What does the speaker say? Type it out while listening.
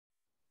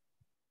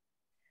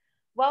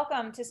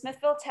Welcome to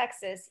Smithville,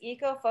 Texas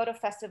Eco Photo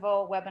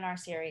Festival webinar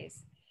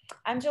series.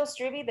 I'm Jill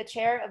Struby, the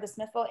chair of the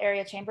Smithville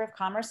Area Chamber of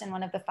Commerce and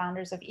one of the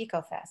founders of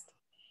EcoFest.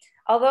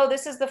 Although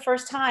this is the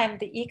first time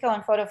the Eco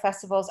and Photo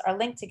Festivals are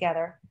linked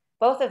together,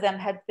 both of them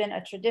had been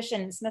a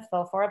tradition in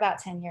Smithville for about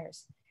 10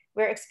 years.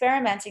 We're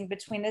experimenting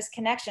between this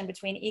connection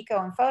between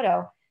eco and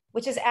photo,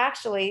 which is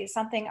actually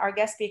something our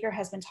guest speaker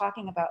has been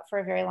talking about for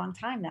a very long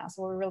time now.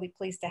 So we're really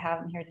pleased to have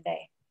him here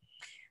today.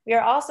 We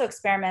are also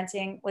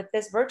experimenting with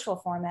this virtual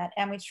format,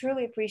 and we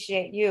truly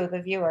appreciate you, the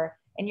viewer,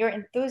 and your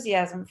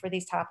enthusiasm for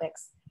these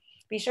topics.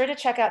 Be sure to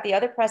check out the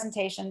other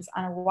presentations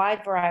on a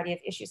wide variety of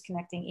issues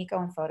connecting eco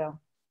and photo.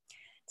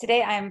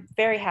 Today, I am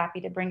very happy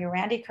to bring you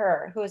Randy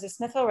Kerr, who is a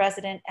Smithville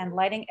resident and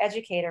lighting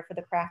educator for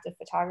the craft of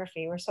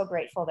photography. We're so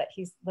grateful that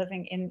he's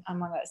living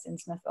among us in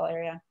Smithville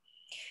area.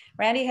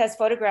 Randy has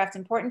photographed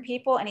important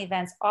people and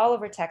events all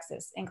over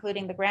Texas,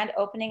 including the grand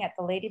opening at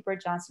the Lady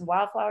Bird Johnson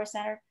Wildflower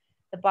Center,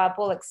 the Bob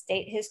Bullock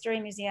State History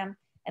Museum,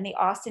 and the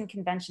Austin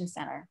Convention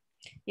Center.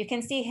 You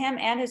can see him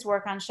and his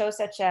work on shows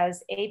such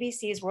as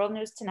ABC's World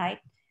News Tonight,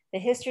 the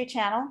History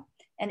Channel,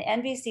 and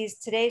NBC's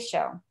Today's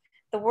Show.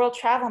 The World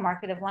Travel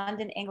Market of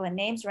London, England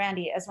names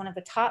Randy as one of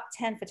the top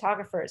 10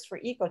 photographers for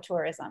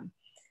ecotourism.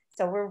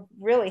 So we're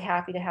really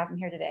happy to have him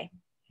here today.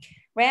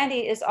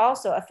 Randy is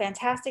also a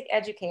fantastic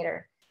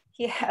educator.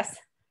 He has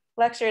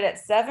lectured at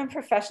 7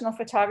 Professional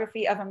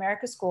Photography of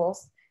America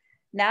schools,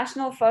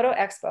 National Photo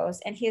Expos,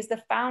 and he is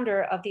the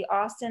founder of the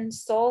Austin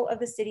Soul of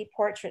the City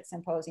Portrait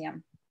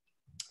Symposium.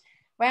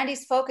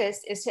 Randy's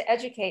focus is to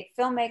educate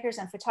filmmakers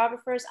and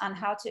photographers on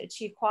how to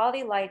achieve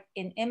quality light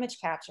in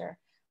image capture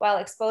while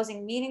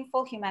exposing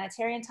meaningful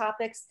humanitarian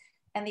topics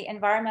and the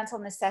environmental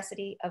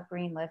necessity of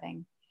green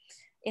living.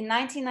 In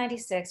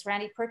 1996,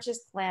 Randy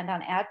purchased land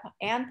on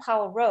Ann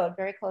Powell Road,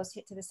 very close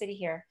to the city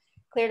here,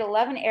 cleared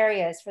 11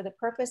 areas for the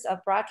purpose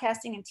of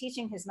broadcasting and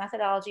teaching his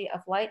methodology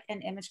of light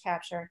and image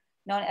capture,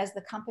 known as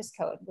the Compass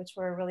Code, which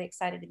we're really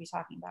excited to be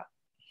talking about.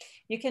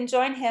 You can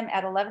join him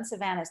at 11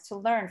 Savannas to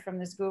learn from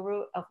this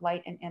guru of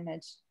light and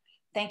image.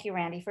 Thank you,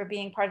 Randy, for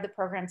being part of the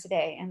program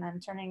today. And I'm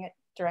turning it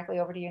directly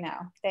over to you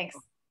now. Thanks.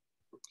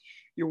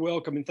 You're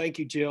welcome. And thank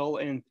you, Jill.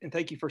 And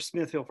thank you for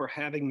Smithville for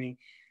having me.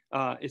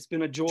 It's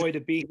been a joy to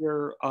be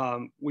here.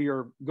 We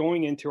are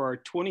going into our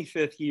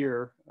 25th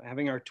year,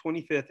 having our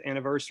 25th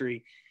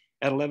anniversary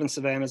at 11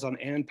 Savannas on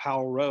Ann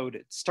Powell Road.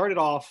 It started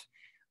off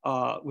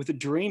with a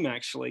dream,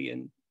 actually.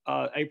 And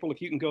April,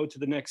 if you can go to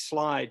the next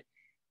slide.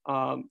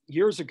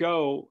 Years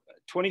ago,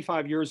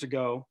 25 years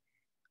ago,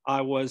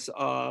 I was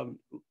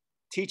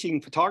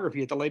teaching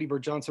photography at the Lady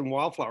Bird Johnson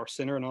Wildflower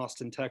Center in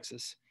Austin,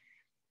 Texas.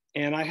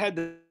 And I had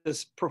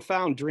this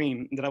profound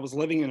dream that I was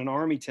living in an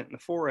army tent in the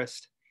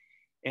forest.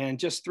 And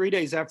just 3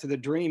 days after the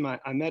dream,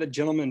 I met a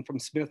gentleman from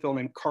Smithville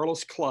named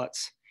Carlos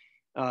Klutz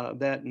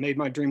that made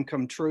my dream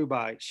come true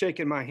by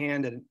shaking my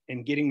hand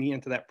and getting me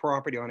into that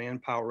property on Ann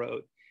Powell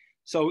Road.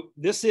 So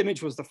this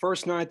image was the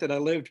first night that I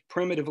lived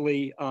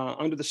primitively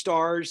under the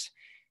stars.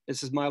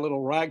 This is my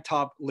little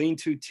ragtop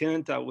lean-to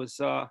tent that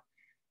was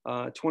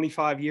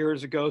 25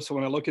 years ago. So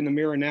when I look in the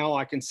mirror now,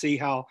 I can see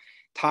how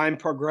time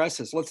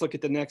progresses. Let's look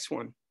at the next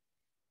one.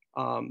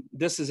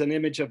 This is an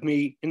image of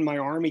me in my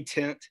army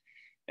tent.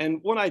 And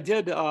what I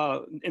did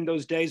in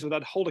those days was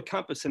I'd hold a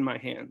compass in my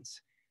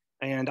hands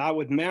and I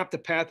would map the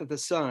path of the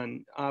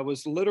sun. I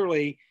was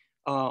literally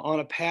on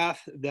a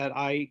path that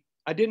I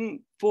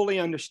didn't fully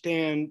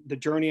understand the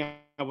journey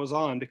I was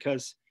on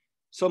because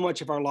so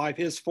much of our life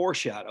is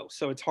foreshadow.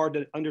 So it's hard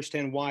to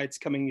understand why it's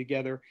coming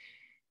together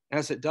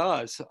as it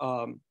does.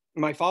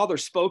 My father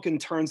spoke in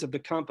terms of the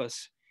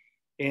compass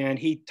and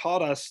he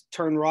taught us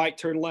turn right,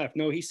 turn left.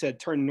 No, he said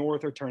turn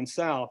north or turn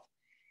south.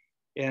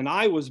 And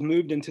I was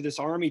moved into this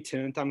army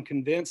tent, I'm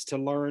convinced, to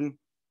learn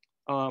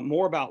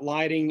more about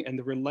lighting and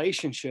the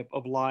relationship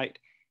of light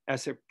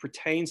as it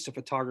pertains to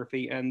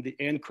photography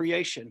and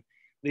creation,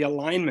 the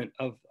alignment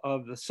of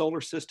the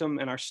solar system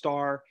and our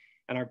star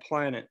and our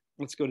planet.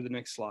 Let's go to the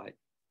next slide.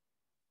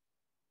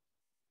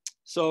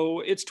 So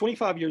it's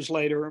 25 years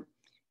later.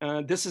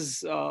 This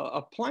is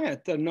a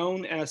plant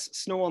known as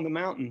Snow on the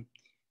Mountain.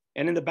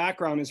 And in the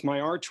background is my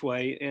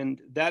archway.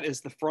 And that is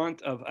the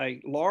front of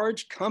a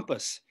large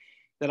compass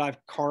that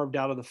I've carved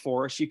out of the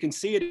forest. You can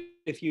see it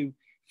if you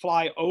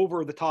fly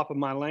over the top of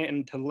my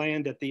land to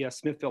land at the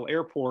Smithville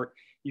Airport.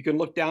 You can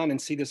look down and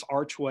see this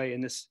archway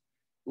and this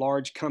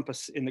large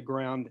compass in the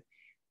ground.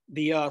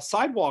 The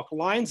sidewalk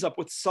lines up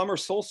with summer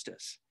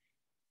solstice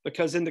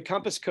because in the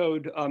Compass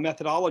Code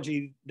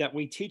methodology that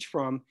we teach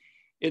from,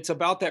 it's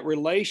about that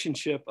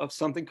relationship of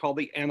something called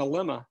the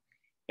analemma,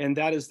 and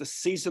that is the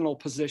seasonal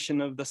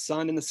position of the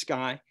sun in the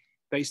sky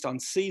based on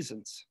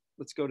seasons.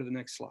 Let's go to the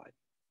next slide.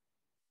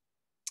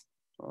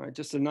 All right,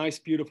 just a nice,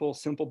 beautiful,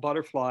 simple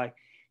butterfly.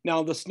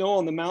 Now, the snow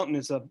on the mountain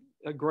is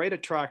a great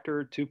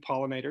attractor to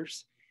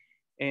pollinators.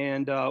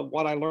 And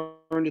what I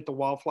learned at the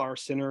Wildflower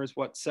Center is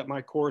what set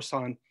my course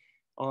on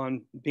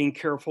being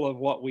careful of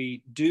what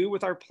we do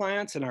with our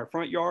plants in our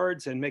front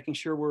yards and making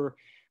sure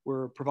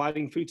we're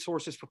providing food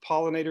sources for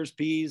pollinators,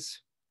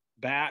 bees,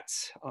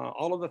 bats,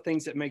 all of the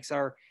things that makes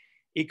our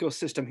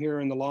ecosystem here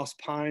in the Lost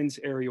Pines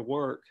area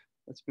work.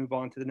 Let's move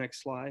on to the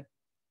next slide.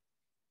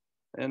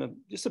 And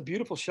just a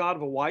beautiful shot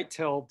of a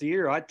white-tailed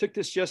deer. I took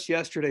this just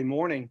yesterday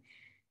morning.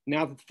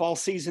 Now that the fall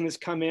season has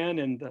come in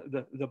and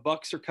the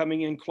bucks are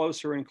coming in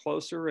closer and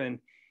closer. And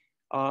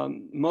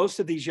most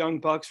of these young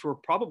bucks were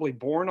probably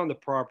born on the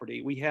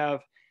property. We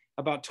have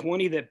about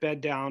 20 that bed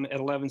down at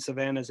 11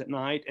 Savannas at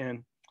night.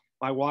 And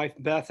my wife,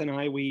 Beth, and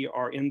I, we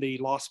are in the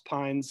Lost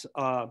Pines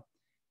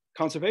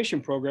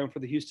conservation program for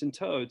the Houston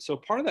toad. So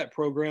part of that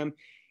program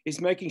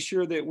is making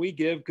sure that we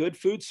give good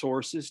food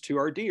sources to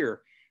our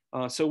deer.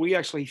 So we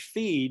actually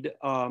feed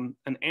an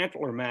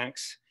antler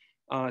max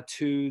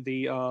to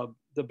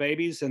the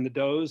babies and the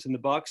does and the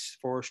bucks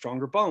for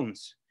stronger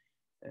bones.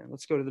 And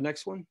let's go to the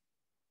next one.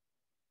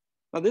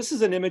 Now this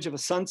is an image of a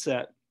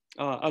sunset.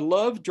 I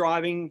love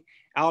driving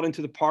out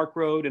into the park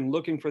road and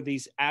looking for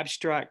these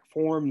abstract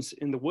forms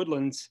in the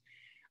woodlands.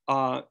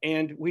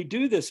 And we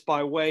do this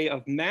by way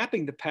of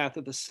mapping the path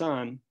of the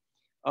sun.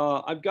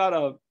 I've got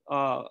a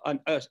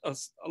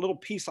little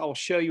piece I'll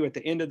show you at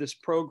the end of this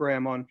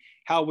program on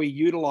how we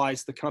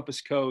utilize the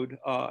compass code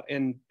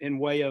in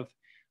way of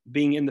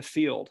being in the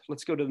field.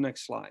 Let's go to the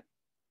next slide.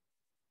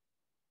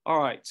 All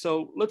right,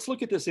 so let's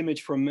look at this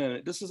image for a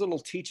minute. This is a little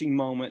teaching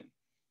moment.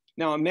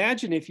 Now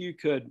imagine if you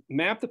could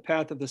map the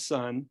path of the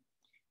sun,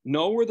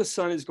 know where the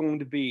sun is going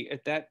to be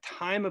at that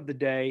time of the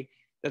day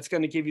that's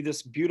going to give you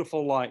this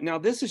beautiful light. Now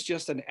this is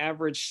just an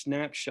average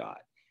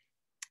snapshot.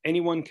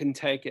 Anyone can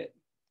take it.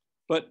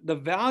 But the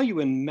value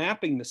in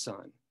mapping the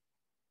sun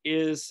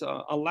is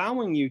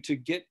allowing you to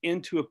get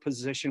into a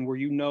position where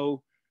you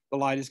know the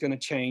light is going to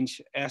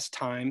change as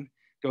time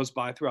goes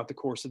by throughout the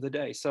course of the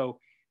day. So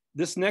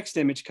this next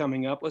image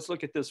coming up, let's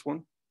look at this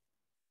one.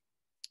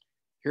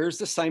 Here's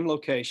the same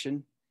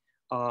location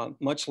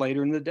much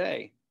later in the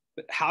day.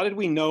 But how did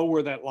we know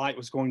where that light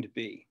was going to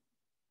be?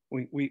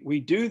 We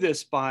do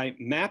this by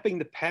mapping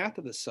the path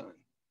of the sun.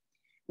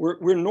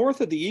 We're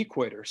north of the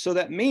equator, so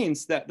that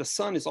means that the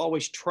sun is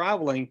always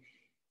traveling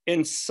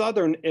in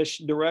southern-ish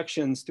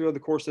directions throughout the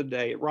course of the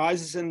day. It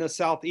rises in the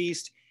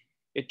southeast,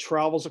 it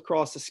travels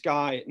across the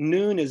sky.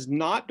 Noon is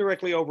not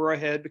directly over our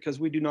head because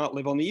we do not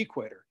live on the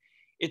equator.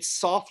 It's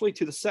softly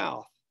to the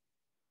south.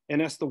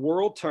 And as the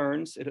world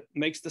turns, it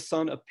makes the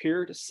sun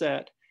appear to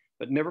set,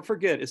 but never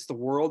forget, it's the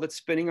world that's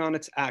spinning on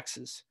its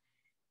axis.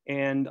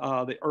 And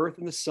the earth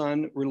and the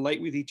sun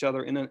relate with each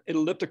other in an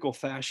elliptical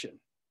fashion.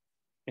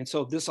 And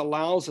so this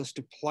allows us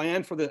to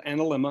plan for the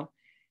analemma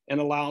and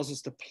allows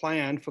us to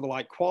plan for the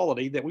light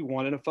quality that we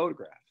want in a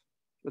photograph.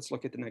 Let's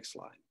look at the next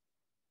slide.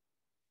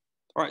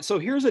 All right, so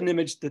here's an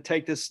image to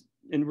take this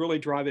and really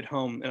drive it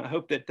home. And I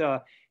hope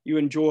that you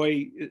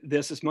enjoy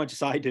this as much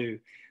as I do.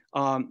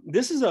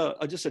 This is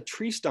just a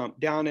tree stump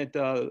down at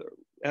the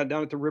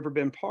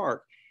Riverbend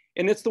Park.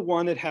 And it's the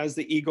one that has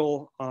the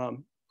eagle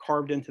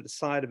carved into the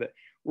side of it.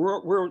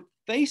 We're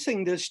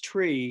facing this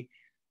tree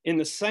in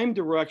the same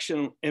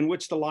direction in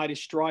which the light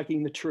is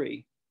striking the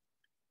tree.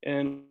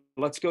 And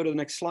let's go to the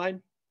next slide.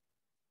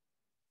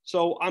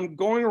 So I'm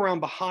going around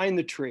behind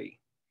the tree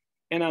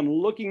and I'm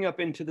looking up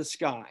into the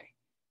sky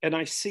and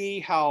I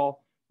see how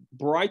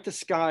bright the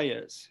sky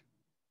is.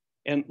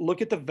 And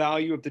look at the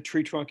value of the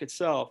tree trunk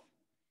itself.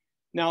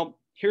 Now,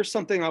 here's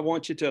something I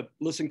want you to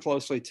listen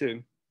closely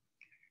to.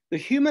 The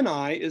human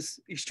eye is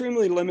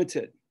extremely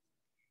limited.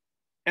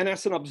 And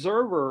as an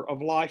observer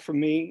of life for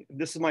me,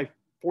 this is my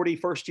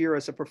 41st year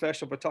as a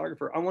professional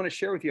photographer, I want to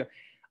share with you,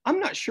 I'm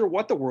not sure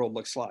what the world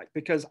looks like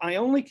because I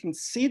only can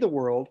see the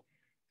world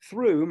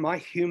through my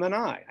human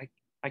eye.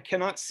 I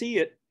cannot see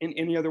it in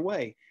any other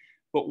way.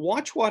 But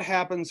watch what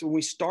happens when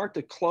we start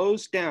to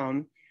close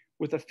down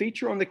with a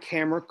feature on the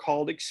camera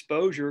called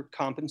exposure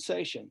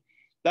compensation.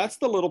 That's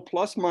the little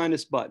plus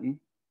minus button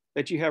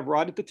that you have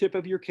right at the tip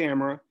of your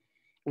camera.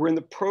 We're in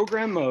the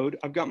program mode.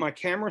 I've got my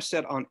camera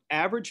set on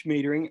average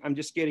metering. I'm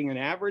just getting an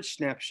average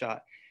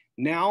snapshot.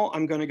 Now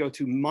I'm going to go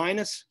to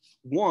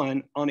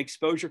 -1 on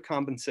exposure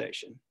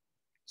compensation.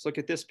 Let's look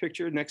at this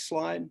picture, next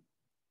slide.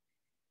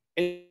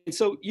 And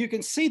so you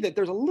can see that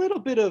there's a little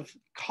bit of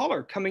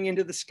color coming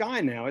into the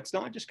sky now. It's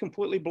not just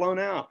completely blown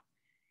out.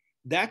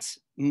 That's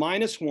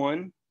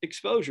 -1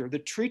 exposure. The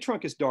tree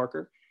trunk is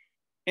darker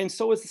and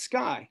so is the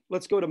sky.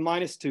 Let's go to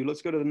 -2.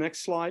 Let's go to the next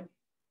slide.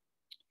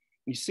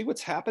 You see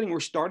what's happening? We're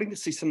starting to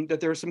see that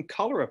there's some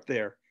color up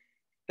there.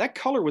 That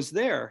color was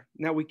there.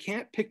 Now we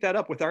can't pick that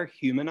up with our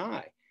human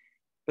eye,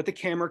 but the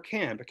camera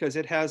can because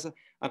it has an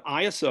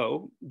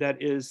ISO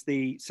that is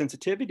the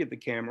sensitivity of the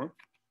camera.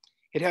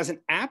 It has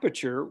an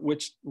aperture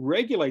which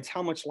regulates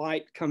how much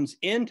light comes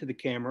into the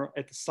camera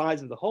at the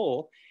size of the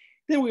hole.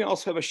 Then we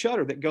also have a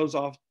shutter that goes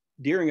off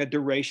during a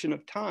duration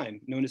of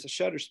time known as a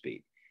shutter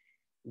speed.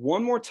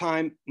 One more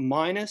time,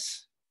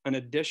 minus an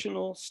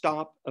additional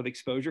stop of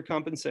exposure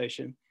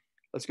compensation.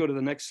 Let's go to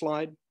the next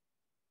slide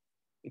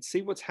and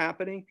see what's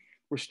happening.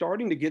 We're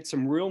starting to get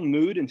some real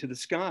mood into the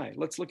sky.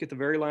 Let's look at the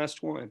very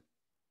last one.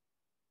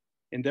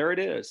 And there it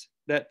is,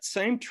 that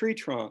same tree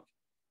trunk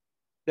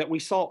that we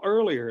saw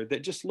earlier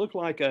that just looked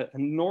like a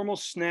normal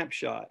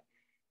snapshot.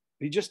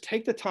 You just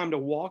take the time to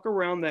walk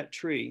around that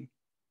tree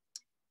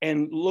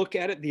and look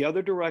at it the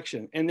other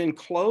direction, and then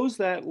close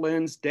that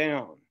lens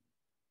down.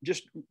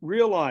 Just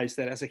realize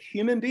that as a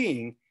human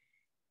being,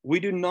 we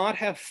do not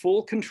have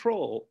full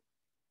control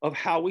of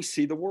how we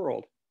see the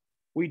world.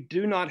 We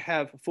do not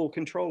have full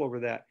control over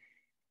that.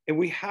 And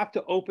we have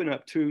to open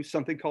up to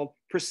something called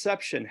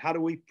perception. How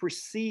do we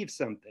perceive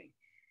something?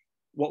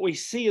 What we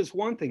see is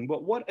one thing,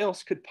 but what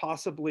else could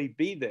possibly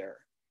be there?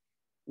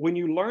 When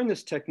you learn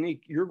this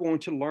technique, you're going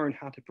to learn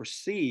how to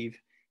perceive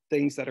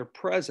things that are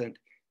present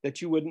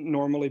that you wouldn't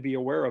normally be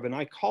aware of. And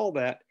I call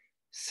that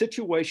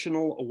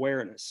situational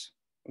awareness.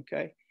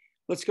 Okay,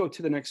 let's go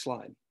to the next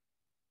slide.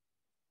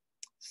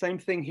 Same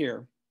thing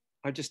here.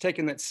 I've just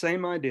taken that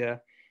same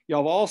idea.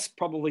 Y'all have all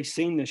probably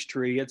seen this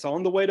tree. It's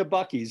on the way to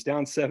Buc-ee's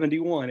down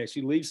 71 as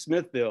you leave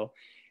Smithville.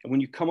 And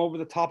when you come over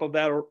the top of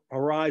that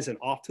horizon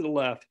off to the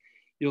left,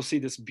 you'll see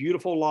this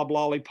beautiful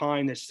loblolly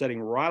pine that's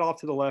sitting right off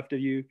to the left of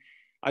you.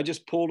 I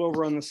just pulled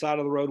over on the side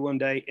of the road one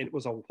day. It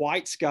was a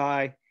white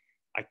sky.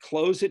 I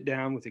closed it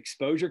down with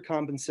exposure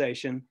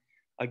compensation.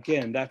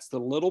 Again, that's the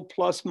little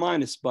plus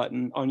minus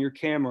button on your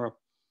camera.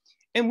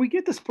 And we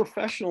get this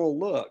professional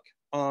look.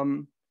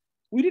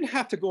 We didn't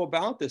have to go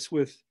about this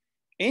with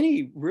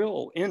any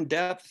real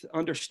in-depth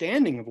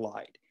understanding of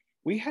light.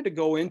 We had to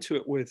go into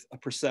it with a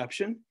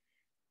perception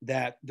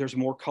that there's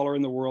more color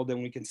in the world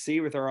than we can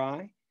see with our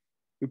eye.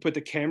 We put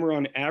the camera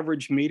on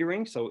average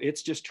metering, so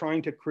it's just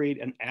trying to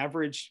create an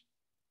average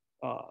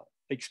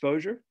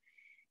exposure.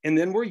 And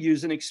then we're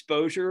using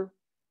exposure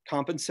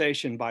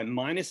compensation by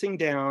minusing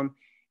down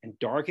and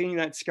darkening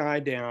that sky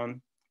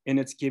down, and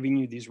it's giving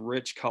you these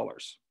rich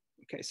colors.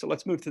 Okay, so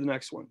let's move to the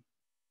next one.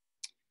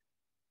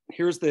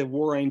 Here's the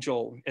War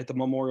Angel at the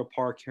Memorial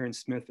Park here in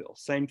Smithville.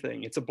 Same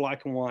thing, it's a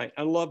black and white.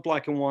 I love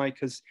black and white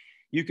because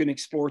you can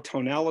explore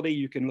tonality,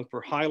 you can look for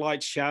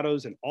highlights,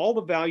 shadows, and all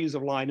the values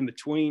of light in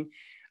between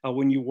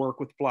when you work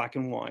with black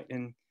and white.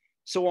 And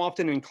so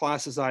often in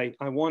classes, I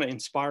want to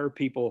inspire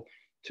people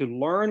to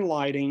learn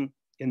lighting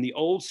in the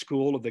old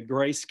school of the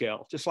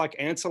grayscale, just like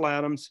Ansel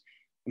Adams,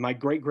 my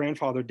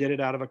great-grandfather did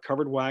it out of a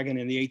covered wagon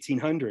in the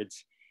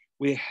 1800s.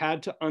 We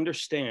had to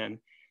understand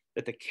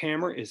that the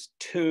camera is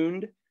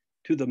tuned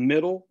to the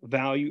middle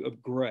value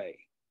of gray.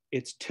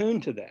 It's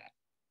tuned to that.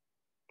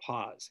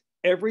 Pause.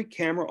 Every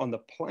camera on the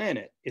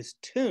planet is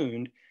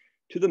tuned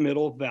to the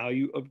middle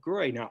value of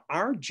gray. Now,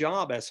 our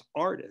job as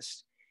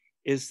artists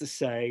is to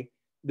say,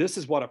 this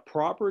is what a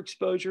proper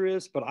exposure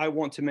is, but I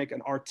want to make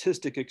an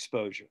artistic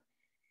exposure.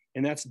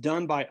 And that's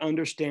done by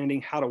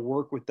understanding how to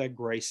work with that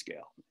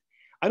grayscale.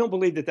 I don't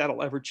believe that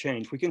that'll ever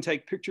change. We can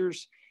take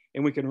pictures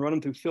and we can run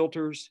them through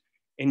filters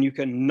and you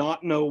can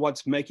not know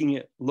what's making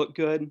it look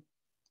good.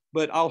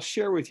 But I'll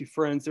share with you,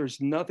 friends,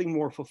 there's nothing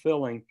more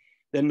fulfilling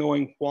than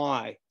knowing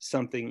why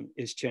something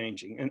is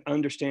changing and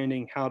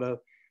understanding how to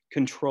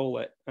control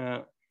it.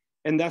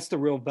 And that's the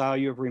real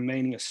value of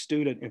remaining a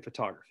student in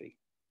photography.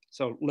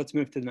 So let's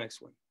move to the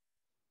next one.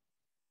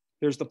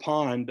 There's the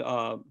pond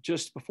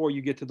just before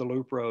you get to the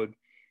loop road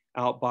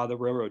out by the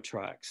railroad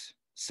tracks.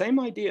 Same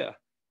idea.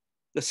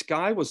 The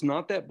sky was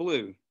not that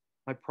blue.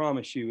 I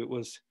promise you, it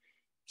was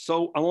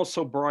so almost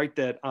so bright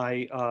that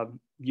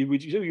you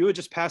would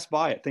just pass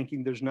by it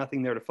thinking there's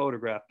nothing there to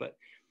photograph. But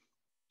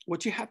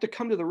what you have to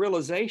come to the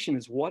realization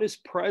is what is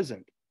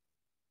present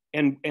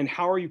and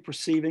how are you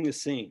perceiving the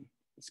scene.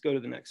 Let's go to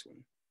the next one.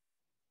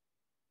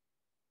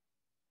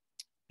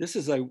 This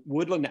is a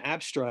woodland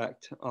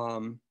abstract,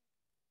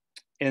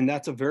 and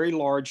that's a very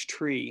large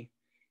tree.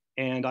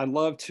 And I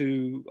love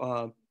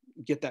to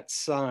get that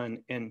sun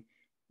and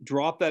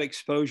drop that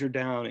exposure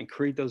down and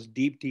create those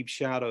deep, deep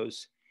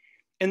shadows.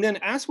 And then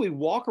as we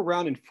walk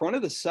around in front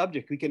of the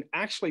subject, we can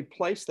actually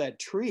place that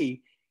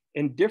tree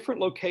in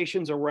different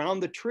locations around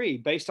the tree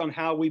based on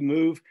how we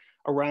move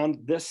around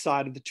this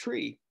side of the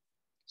tree.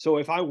 So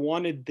if I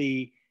wanted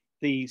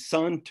the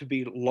sun to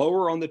be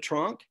lower on the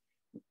trunk,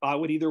 I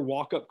would either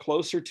walk up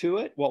closer to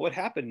it. What would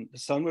happen? The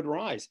sun would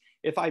rise.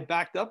 If I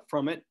backed up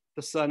from it,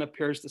 the sun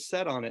appears to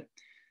set on it.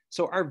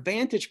 So our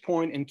vantage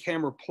point and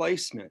camera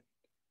placement,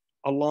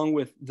 along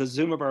with the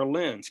zoom of our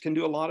lens, can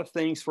do a lot of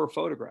things for a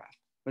photograph.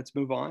 Let's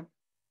move on.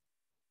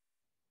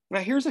 Now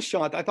here's a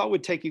shot I thought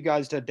would take you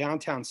guys to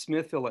downtown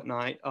Smithville at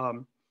night.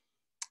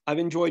 I've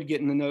enjoyed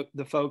getting to know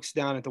the folks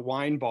down at the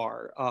wine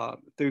bar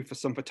through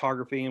some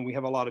photography, and we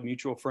have a lot of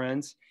mutual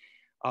friends.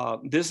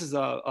 This is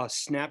a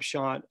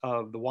snapshot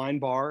of the wine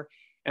bar,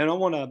 and I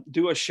want to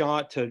do a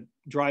shot to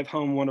drive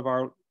home one of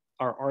our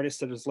artists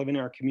that is living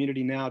in our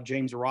community now,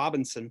 James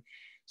Robinson.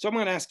 So I'm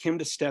going to ask him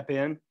to step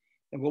in,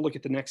 and we'll look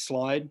at the next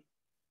slide.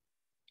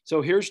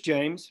 So here's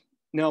James.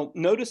 Now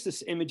notice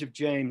this image of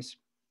James.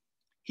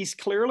 He's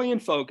clearly in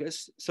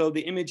focus, so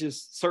the image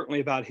is certainly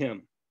about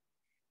him.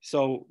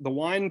 So the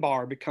wine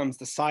bar becomes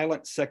the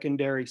silent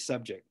secondary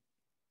subject.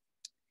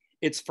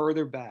 It's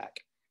further back.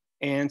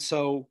 And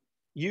so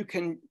you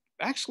can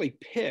actually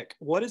pick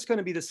what is going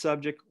to be the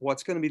subject,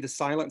 what's going to be the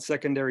silent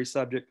secondary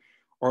subject,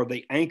 or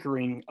the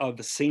anchoring of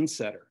the scene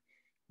setter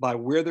by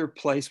where they're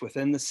placed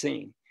within the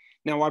scene.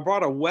 Now I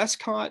brought a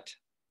Westcott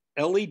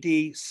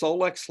LED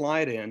Solex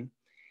light in,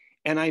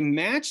 And I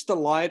matched the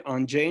light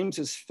on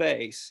James's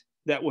face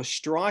that was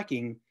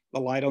striking the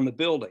light on the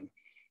building.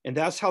 And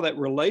that's how that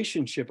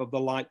relationship of the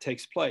light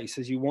takes place,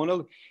 is you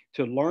want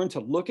to learn to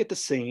look at the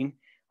scene,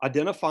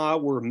 identify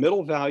where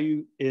middle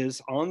value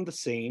is on the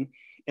scene,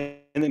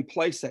 and then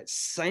place that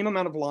same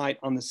amount of light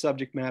on the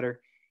subject matter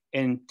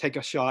and take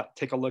a shot,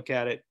 take a look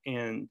at it,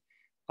 and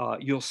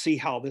you'll see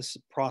how this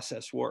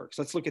process works.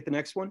 Let's look at the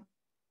next one.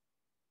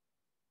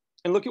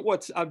 And look at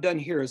what I've done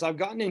here is I've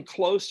gotten in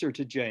closer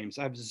to James.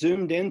 I've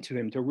zoomed into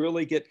him to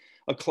really get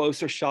a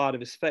closer shot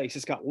of his face.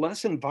 It's got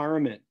less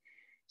environment.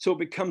 So it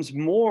becomes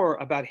more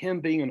about him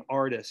being an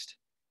artist.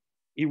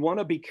 You want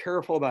to be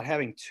careful about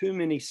having too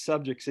many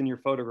subjects in your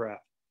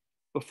photograph.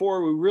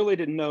 Before, we really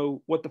didn't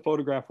know what the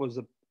photograph was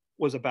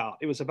about.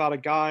 It was about a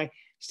guy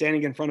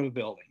standing in front of a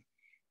building.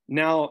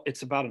 Now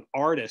it's about an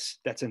artist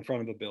that's in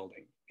front of a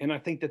building. And I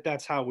think that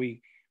that's how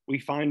we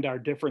find our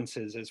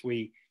differences, as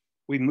we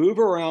move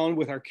around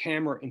with our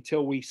camera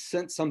until we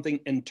sense something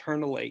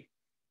internally.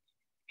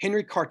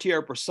 Henry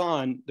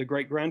Cartier-Bresson, the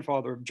great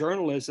grandfather of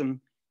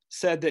journalism,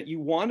 said that you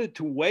wanted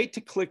to wait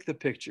to click the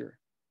picture.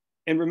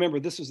 And remember,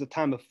 this was the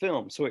time of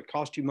film, so it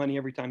cost you money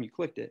every time you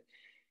clicked it.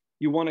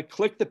 You want to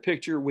click the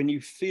picture when you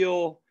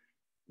feel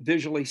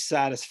visually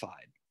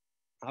satisfied.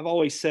 I've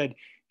always said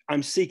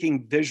I'm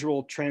seeking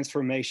visual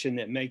transformation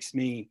that makes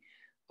me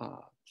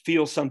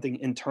feel something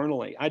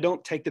internally. I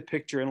don't take the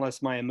picture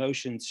unless my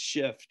emotions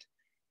shift.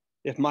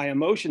 If my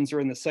emotions are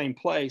in the same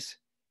place,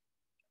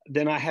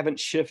 then I haven't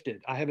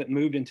shifted. I haven't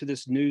moved into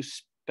this new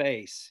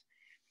space.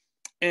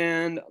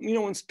 And you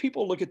know, when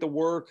people look at the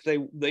work,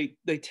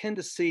 they tend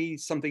to see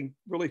something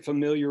really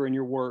familiar in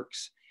your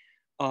works.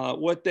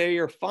 What they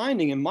are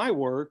finding in my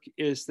work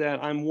is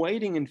that I'm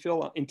waiting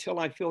until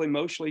I feel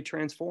emotionally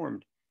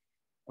transformed.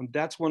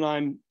 That's when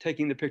I'm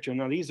taking the picture.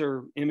 Now, these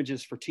are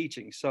images for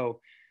teaching, so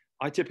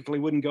I typically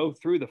wouldn't go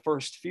through the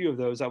first few of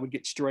those. I would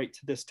get straight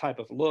to this type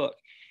of look.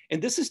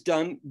 And this is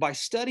done by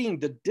studying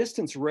the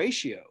distance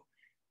ratio,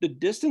 the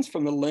distance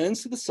from the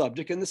lens to the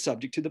subject and the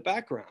subject to the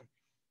background.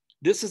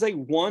 This is a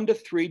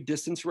 1:3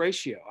 distance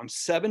ratio. I'm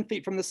 7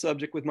 feet from the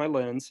subject with my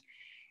lens,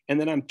 and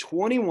then I'm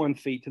 21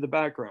 feet to the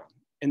background.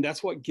 And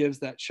that's what gives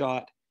that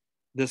shot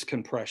this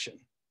compression.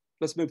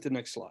 Let's move to the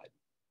next slide.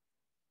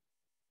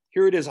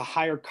 Here it is, a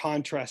higher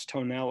contrast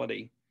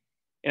tonality.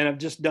 And I've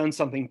just done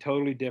something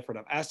totally different.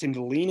 I've asked him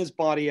to lean his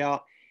body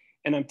out,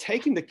 and I'm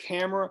taking the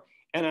camera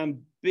and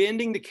I'm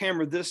bending the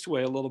camera this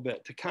way a little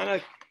bit to kind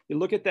of, you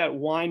look at that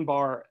wine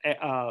bar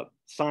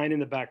sign in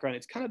the background.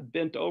 It's kind of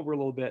bent over a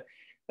little bit.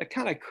 That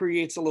kind of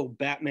creates a little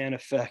Batman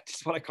effect.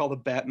 It's what I call the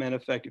Batman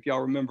effect, if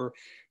y'all remember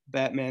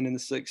Batman in the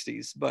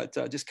 60s. But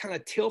just kind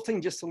of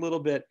tilting just a little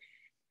bit,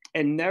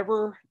 and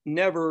never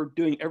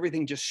doing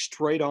everything just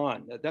straight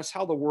on. That's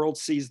how the world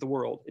sees the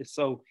world.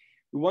 So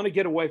we want to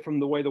get away from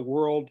the way the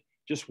world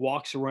just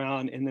walks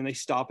around and then they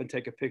stop and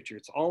take a picture.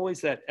 It's always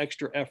that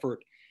extra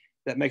effort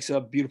that makes a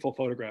beautiful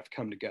photograph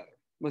come together.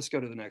 Let's go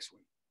to the next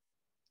one.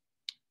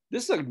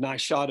 This is a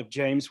nice shot of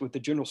James with the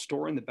general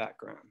store in the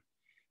background.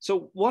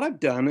 So what I've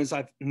done is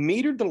I've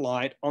metered the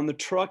light on the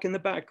truck in the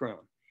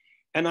background.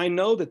 And I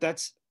know that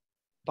that's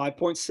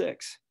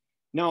 5.6.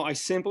 Now I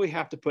simply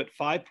have to put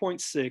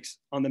 5.6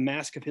 on the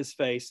mask of his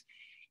face,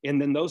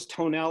 and then those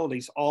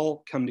tonalities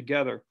all come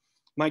together.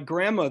 My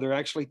grandmother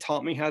actually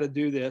taught me how to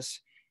do this.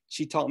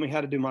 She taught me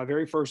how to do my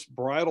very first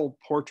bridal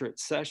portrait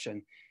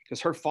session,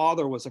 because her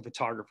father was a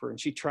photographer and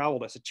she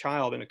traveled as a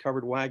child in a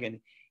covered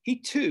wagon. He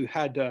too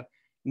had to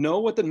know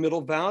what the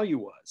middle value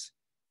was.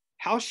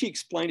 How she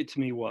explained it to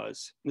me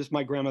was, this is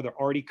my grandmother,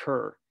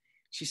 Kerr.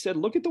 She said,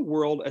 look at the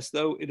world as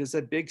though it is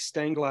a big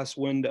stained glass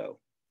window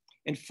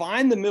and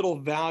find the middle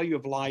value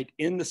of light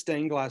in the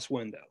stained glass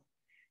window.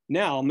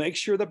 Now make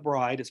sure the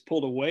bride is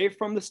pulled away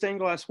from the stained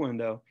glass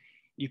window.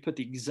 You put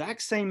the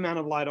exact same amount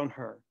of light on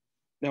her.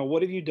 Now,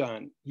 what have you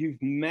done?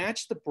 You've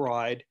matched the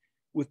bride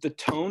with the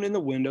tone in the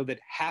window that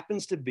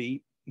happens to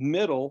be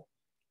middle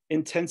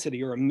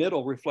intensity or a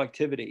middle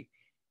reflectivity.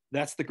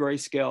 That's the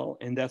grayscale,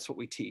 and that's what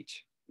we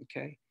teach,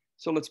 okay?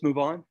 So let's move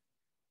on.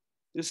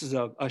 This is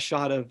a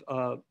shot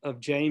of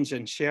James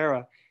and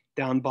Shara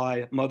down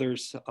by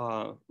Mother's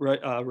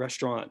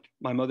restaurant,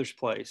 my mother's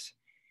place.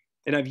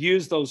 And I've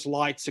used those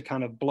lights to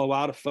kind of blow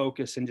out of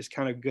focus and just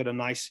kind of get a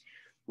nice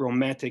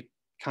romantic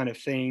kind of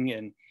thing.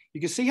 And you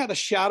can see how the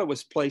shadow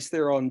was placed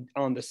there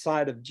on the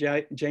side of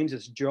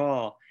James's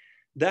jaw.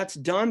 That's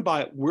done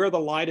by where the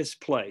light is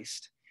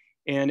placed.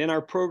 And in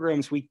our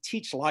programs, we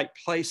teach light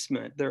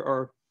placement. There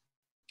are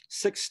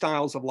 6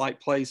 styles of light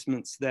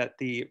placements that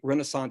the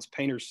Renaissance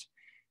painters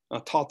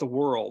taught the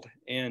world.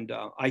 And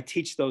I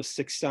teach those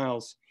 6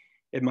 styles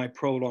in my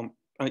program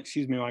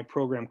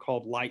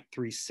called Light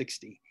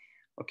 360.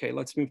 Okay,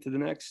 let's move to the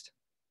next.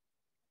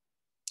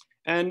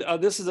 And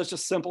this is just a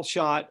simple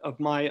shot of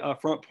my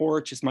front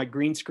porch. It's my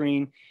green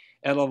screen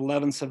at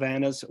 11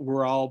 Savannas,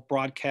 where I'll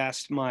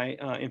broadcast my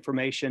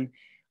information.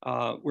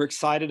 We're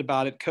excited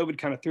about it. COVID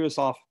kind of threw us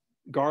off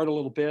guard a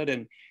little bit,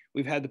 and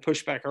we've had to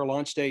push back our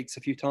launch dates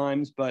a few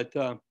times, but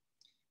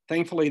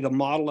thankfully the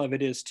model of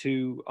it is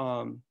to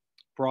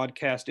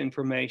broadcast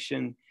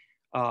information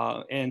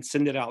and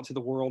send it out to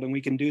the world. And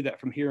we can do that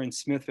from here in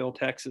Smithville,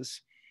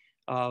 Texas,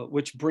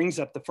 which brings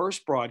up the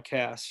first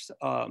broadcast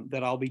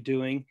that I'll be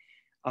doing.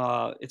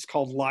 It's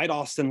called Light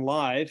Austin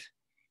Live,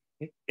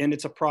 and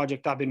it's a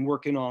project I've been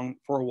working on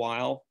for a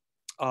while.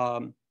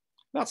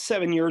 About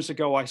 7 years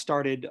ago, I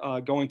started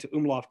going to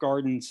Umlauf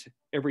Gardens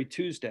every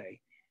Tuesday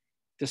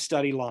to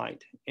study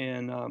light.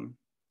 And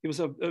it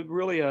was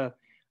really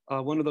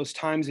one of those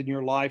times in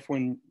your life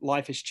when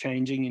life is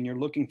changing and you're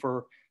looking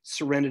for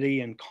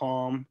serenity and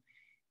calm.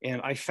 And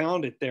I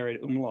found it there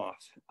at Umlauf.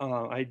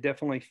 I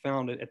definitely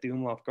found it at the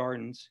Umlauf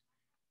Gardens.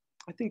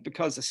 I think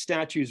because the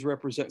statues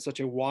represent such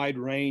a wide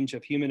range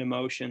of human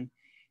emotion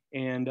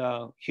and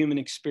human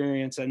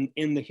experience and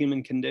in the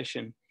human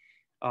condition.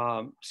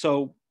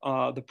 So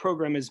the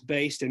program is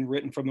based and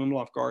written from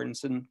Umlauf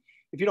Gardens. And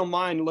if you don't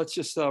mind, let's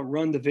just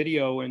run the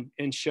video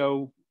and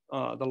show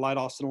the Light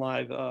Austin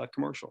Live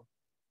commercial.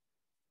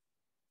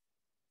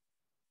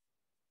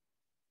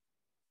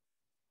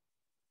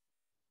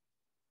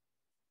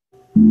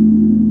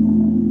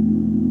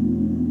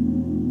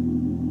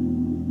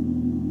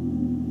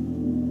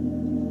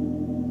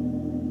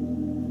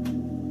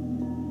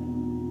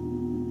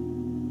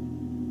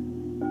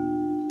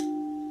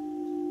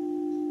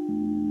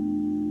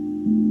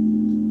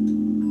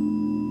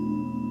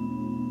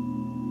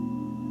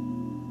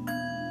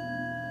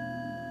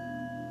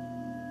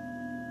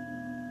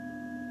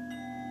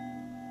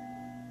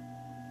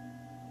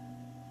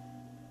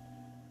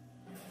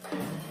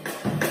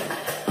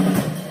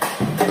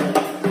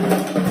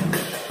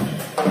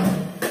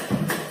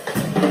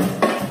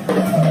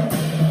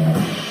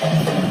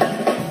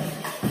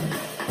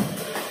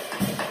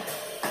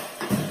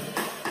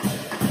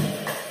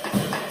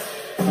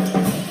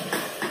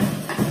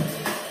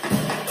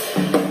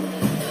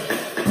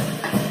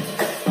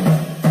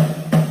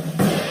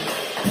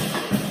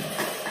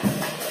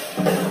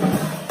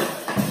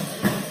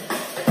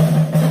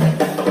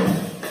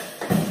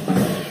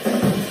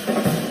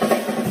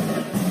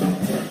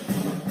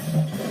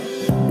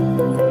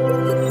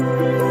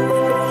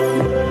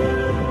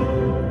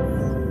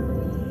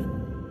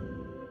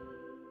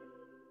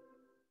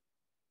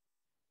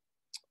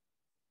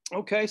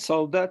 Okay,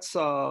 so that's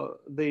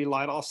the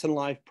Light Austin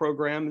Live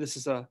program. This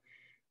is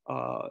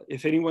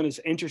if anyone is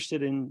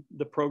interested in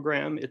the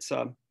program, it's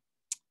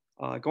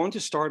going to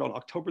start on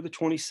October the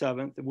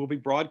 27th. And we'll be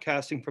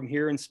broadcasting from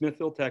here in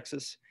Smithville,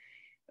 Texas,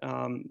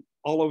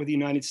 all over the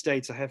United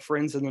States. I have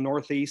friends in the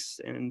Northeast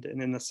and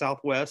in the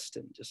Southwest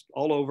and just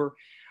all over.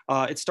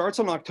 It starts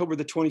on October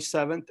the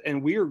 27th,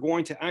 and we are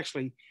going to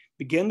actually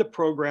begin the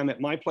program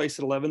at my place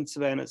at 11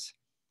 Savannas.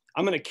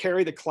 I'm going to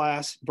carry the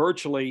class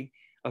virtually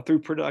through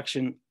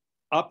production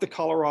up the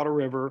Colorado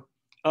River,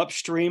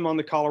 upstream on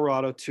the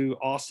Colorado to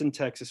Austin,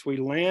 Texas. We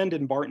land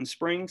in Barton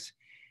Springs.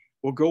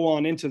 We'll go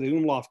on into the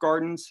Umlauf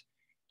Gardens.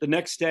 The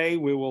next day,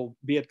 we will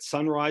be at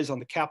sunrise on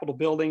the Capitol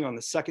building on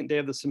the second day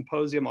of the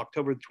symposium,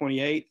 October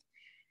 28th.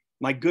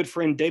 My good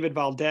friend, David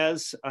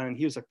Valdez, and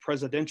he was a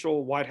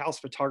presidential White House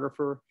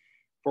photographer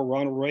for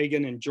Ronald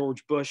Reagan and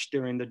George Bush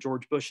during the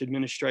George Bush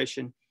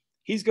administration.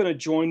 He's going to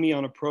join me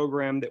on a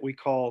program that we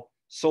call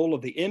Soul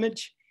of the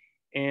Image,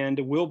 and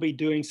we'll be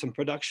doing some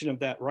production of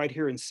that right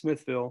here in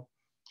Smithville.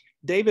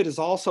 David is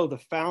also the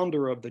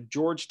founder of the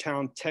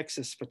Georgetown,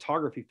 Texas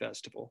Photography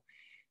Festival.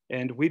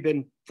 And we've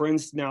been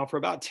friends now for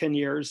about 10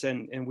 years,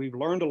 and we've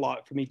learned a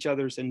lot from each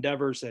other's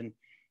endeavors, and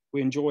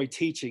we enjoy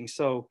teaching.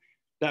 So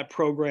that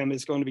program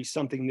is going to be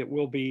something that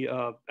we'll be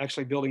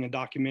actually building a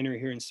documentary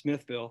here in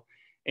Smithville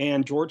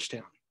and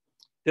Georgetown.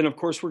 Then, of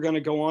course, we're going to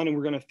go on and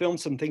we're going to film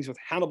some things with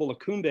Hannibal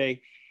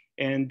Akumbe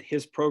and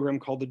his program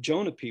called the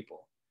Jonah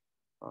People.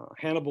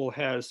 Hannibal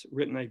has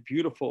written a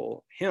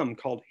beautiful hymn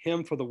called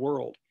Hymn for the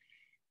World.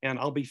 And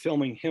I'll be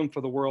filming Hymn for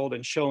the World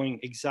and showing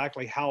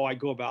exactly how I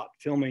go about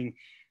filming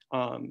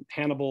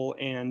Hannibal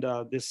and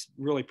this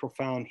really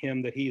profound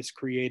hymn that he has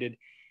created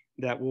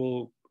that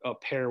will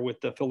pair with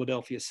the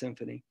Philadelphia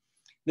Symphony.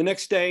 The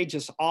next day,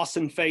 just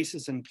Austin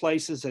faces and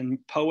places and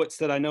poets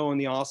that I know in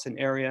the Austin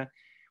area.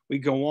 We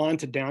go on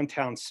to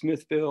downtown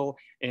Smithville,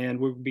 and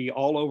we'll be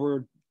all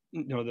over,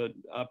 you know,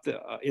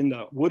 in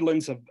the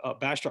woodlands of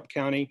Bastrop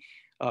County,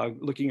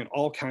 looking at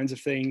all kinds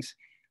of things.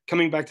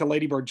 Coming back to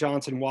Lady Bird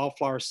Johnson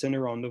Wildflower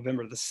Center on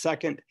November the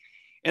 2nd.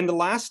 And the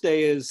last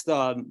day is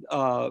the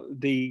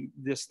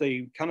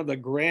kind of the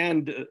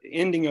grand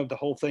ending of the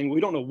whole thing.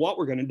 We don't know what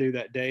we're going to do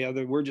that day,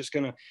 other we're just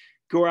going to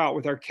go out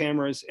with our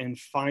cameras and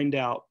find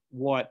out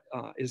what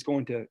is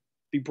going to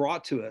be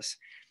brought to us.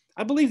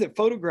 I believe that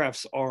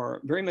photographs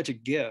are very much a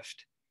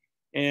gift,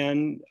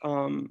 and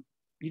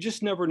you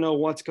just never know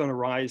what's going to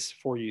rise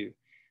for you.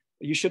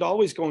 You should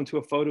always go into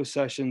a photo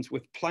sessions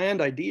with planned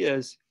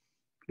ideas,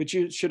 but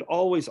you should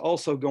always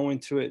also go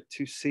into it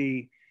to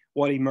see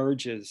what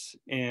emerges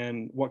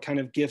and what kind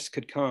of gifts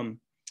could come.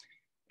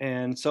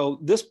 And so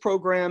this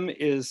program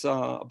is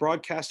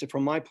broadcasted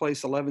from my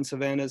place, 11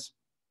 Savannas.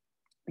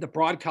 The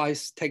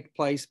broadcasts take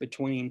place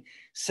between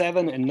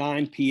 7 and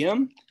 9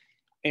 p.m.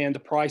 and the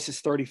price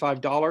is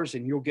 $35,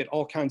 and you'll get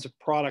all kinds of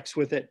products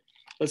with it.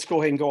 Let's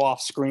go ahead and go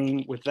off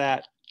screen with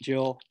that,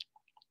 Jill.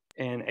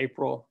 and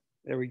April.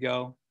 There we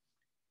go.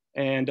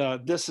 And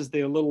this is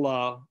the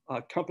little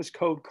compass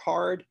code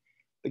card,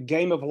 the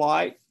game of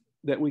light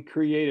that we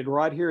created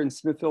right here in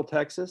Smithville,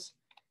 Texas.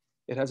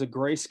 It has a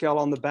grayscale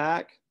on the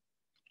back.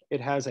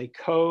 It has a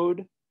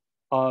code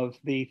of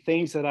the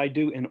things that I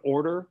do in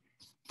order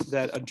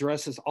that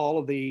addresses all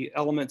of the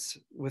elements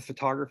with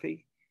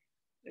photography.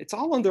 It's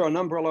all under an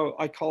umbrella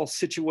I call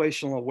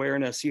situational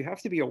awareness. You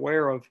have to be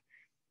aware of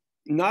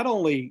not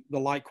only the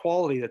light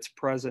quality that's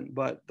present,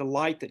 but the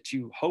light that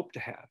you hope to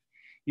have.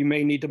 You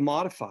may need to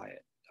modify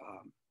it.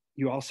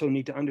 You also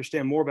need to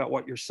understand more about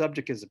what your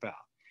subject is about.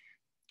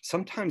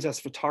 Sometimes as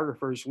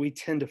photographers, we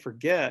tend to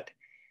forget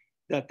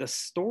that the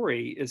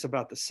story is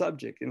about the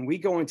subject, and we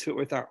go into it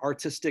with our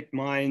artistic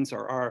minds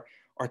or our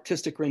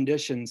artistic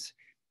renditions,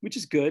 which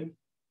is good,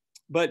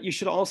 but you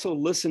should also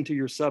listen to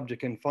your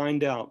subject and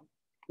find out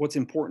what's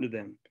important to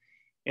them,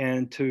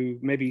 and to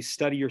maybe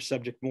study your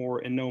subject more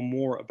and know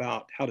more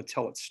about how to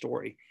tell its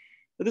story.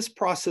 But this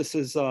process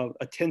is a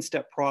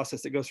 10-step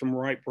process that goes from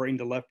right brain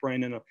to left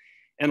brain,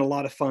 and a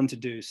lot of fun to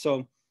do.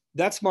 So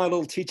that's my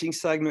little teaching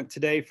segment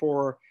today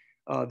for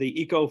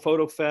the Eco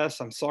Photo Fest.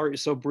 I'm sorry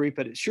it's so brief,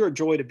 but it's sure a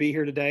joy to be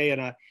here today.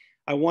 And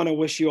I want to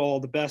wish you all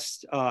the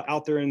best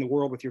out there in the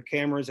world with your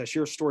cameras as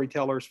your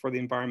storytellers for the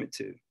environment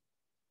too.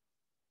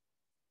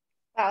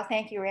 Wow,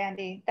 thank you,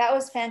 Randy. That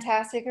was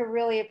fantastic. I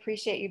really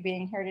appreciate you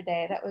being here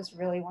today. That was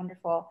really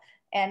wonderful.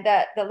 And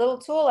the little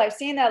tool, I've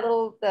seen that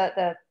little,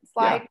 the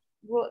slide,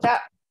 yeah.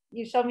 That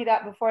you showed me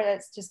that before.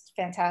 That's just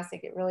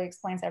fantastic. It really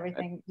explains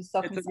everything. It's so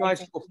it's a nice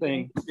little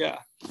thing, yeah.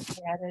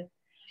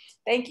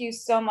 Thank you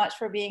so much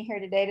for being here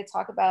today to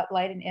talk about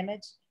light and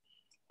image.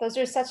 Those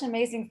are such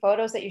amazing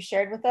photos that you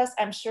shared with us.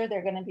 I'm sure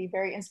they're going to be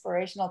very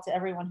inspirational to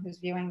everyone who's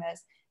viewing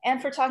this.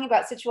 And for talking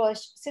about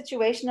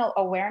situational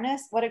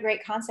awareness, what a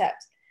great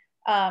concept.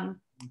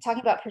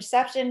 Talking about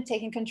perception,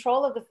 taking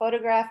control of the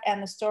photograph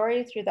and the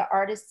story through the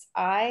artist's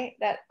eye,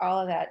 that all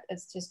of that,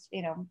 it's just,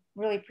 you know,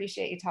 really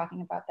appreciate you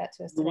talking about that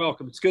to us today. You're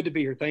welcome. It's good to be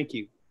here. Thank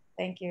you.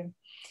 Thank you.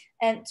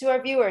 And to our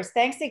viewers,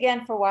 thanks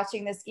again for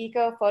watching this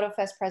Eco Photo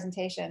Fest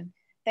presentation.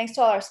 Thanks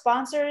to all our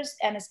sponsors,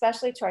 and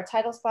especially to our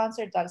title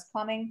sponsor, Doug's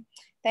Plumbing.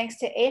 Thanks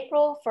to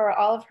April for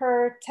all of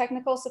her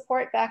technical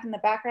support back in the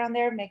background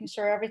there, making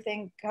sure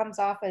everything comes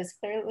off as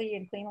clearly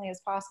and cleanly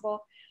as possible.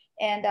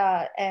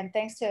 And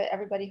thanks to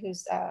everybody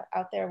who's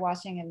out there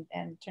watching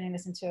and turning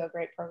this into a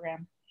great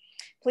program.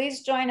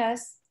 Please join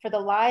us for the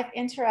live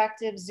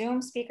interactive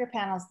Zoom speaker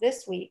panels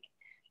this week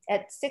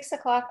at 6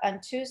 o'clock on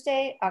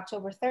Tuesday,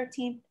 October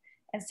 13th,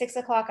 and 6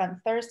 o'clock on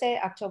Thursday,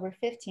 October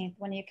 15th,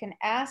 when you can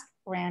ask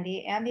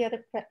Randy and the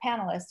other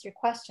panelists your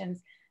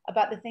questions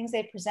about the things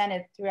they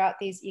presented throughout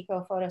these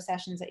eco photo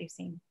sessions that you've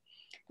seen.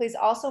 Please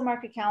also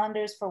mark your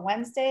calendars for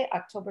Wednesday,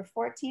 October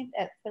 14th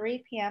at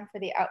 3 p.m. for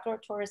the Outdoor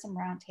Tourism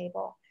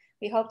Roundtable.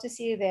 We hope to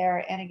see you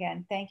there. And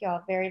again, thank you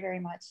all very, very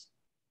much.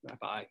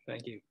 Bye-bye.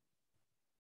 Thank you.